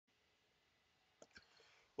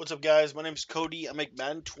What's up, guys? My name is Cody. I make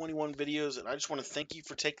Madden 21 videos, and I just want to thank you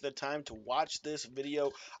for taking the time to watch this video.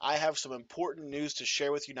 I have some important news to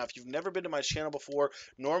share with you. Now, if you've never been to my channel before,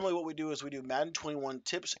 normally what we do is we do Madden 21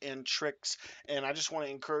 tips and tricks, and I just want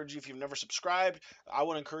to encourage you, if you've never subscribed, I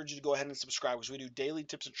want to encourage you to go ahead and subscribe because we do daily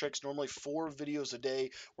tips and tricks, normally 4 videos a day.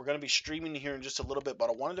 We're going to be streaming here in just a little bit, but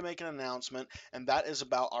I wanted to make an announcement, and that is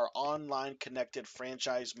about our online connected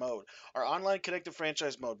franchise mode. Our online connected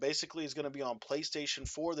franchise mode basically is going to be on PlayStation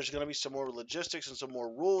 4. There's going to be some more logistics and some more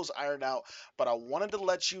rules ironed out, but I wanted to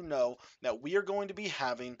let you know that we are going to be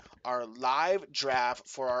having our live draft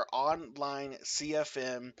for our online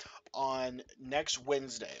CFM on next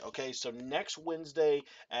Wednesday. Okay, so next Wednesday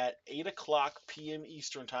at 8 o'clock p.m.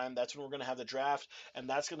 Eastern Time, that's when we're going to have the draft, and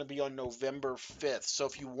that's going to be on November 5th. So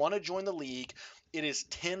if you want to join the league, it is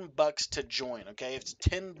 $10 to join. Okay, it's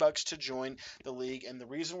 $10 to join the league, and the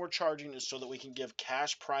reason we're charging is so that we can give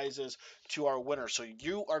cash prizes to our winners. So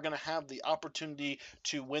you are going to have the opportunity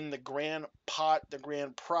to win the grand pot, the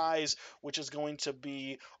grand prize, which is going to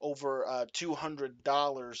be over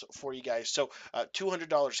 $200 for you guys. So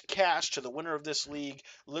 $200 cash to the winner of this league.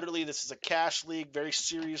 Literally, this is a cash league, very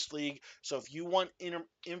serious league. So if you want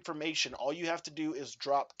information, all you have to do is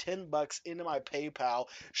drop $10 into my PayPal,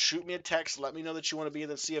 shoot me a text, let me know that you want to be in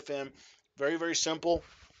the CFM. Very, very simple.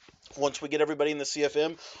 Once we get everybody in the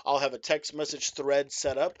CFM, I'll have a text message thread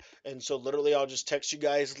set up, and so literally I'll just text you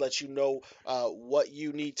guys, let you know what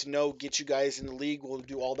you need to know, get you guys in the league. We'll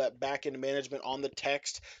do all that back end management on the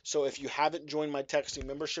text. So if you haven't joined my texting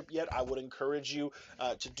membership yet, I would encourage you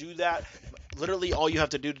to do that. Literally all you have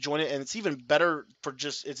to do to join it, and it's even better for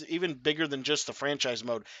it's even bigger than just the franchise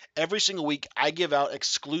mode. Every single week I give out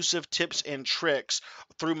exclusive tips and tricks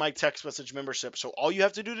through my text message membership. So all you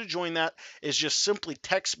have to do to join that is just simply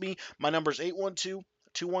text me. My number is 812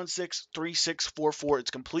 216 3644.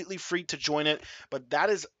 It's completely free to join it. But that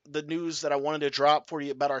is the news that I wanted to drop for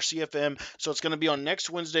you about our CFM. So it's going to be on next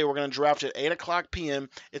Wednesday. We're going to draft at 8 o'clock p.m.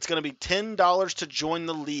 It's going to be $10 to join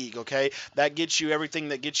the league. Okay, that gets you everything,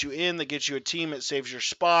 that gets you in, that gets you a team, it saves your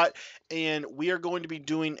spot. And we are going to be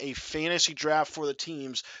doing a fantasy draft for the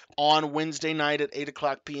teams on Wednesday night at 8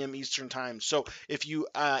 o'clock p.m. Eastern Time. So if you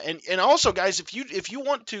and also, guys, if you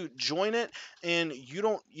want to join it and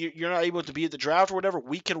you're not able to be at the draft or whatever,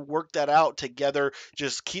 we can work that out together.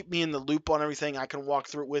 Just keep me in the loop on everything. I can walk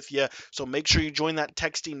through it with you. So make sure you join that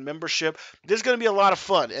texting membership. This is going to be a lot of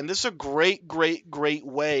fun, and this is a great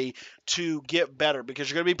way to get better because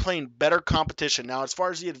you're going to be playing better competition. Now, as far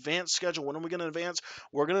as the advanced schedule, when are we going to advance?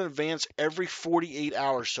 We're going to advance every 48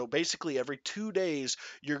 hours. So basically every 2 days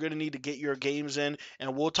you're going to need to get your games in,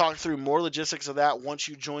 and we'll talk through more logistics of that once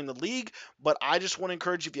you join the league. But I just want to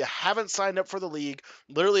encourage you, if you haven't signed up for the league,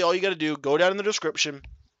 literally all you got to do, go down in the description.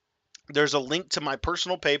 There's a link to my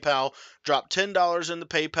personal PayPal. Drop $10 in the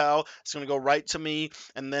PayPal. It's going to go right to me,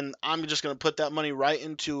 and then I'm just going to put that money right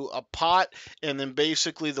into a pot, and then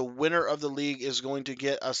basically the winner of the league is going to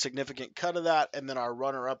get a significant cut of that, and then our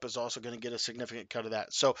runner-up is also going to get a significant cut of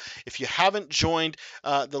that. So if you haven't joined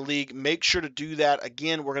the league, make sure to do that.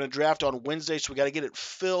 Again, we're going to draft on Wednesday, so we got to get it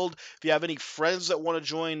filled. If you have any friends that want to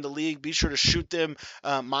join the league, be sure to shoot them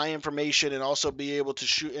my information, and also be able to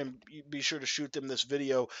shoot them this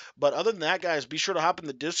video. But other than that, guys, be sure to hop in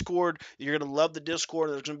the Discord. You're going to love the Discord.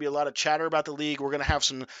 There's going to be a lot of chatter about the league. We're going to have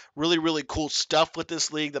some really cool stuff with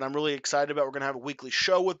this league that I'm really excited about. We're going to have a weekly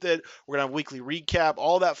show with it. We're going to have a weekly recap,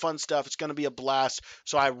 all that fun stuff. It's going to be a blast.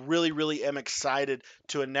 So I really am excited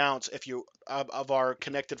to announce if you of our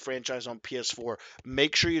connected franchise on PS4.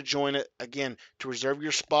 Make sure you join it. Again, to reserve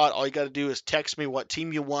your spot, all you got to do is text me what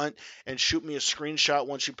team you want and shoot me a screenshot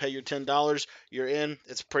once you pay your $10. You're in.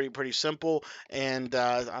 It's pretty simple, and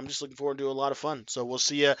I'm just looking forward to a lot of fun. So we'll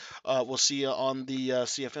see you on the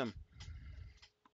CFM.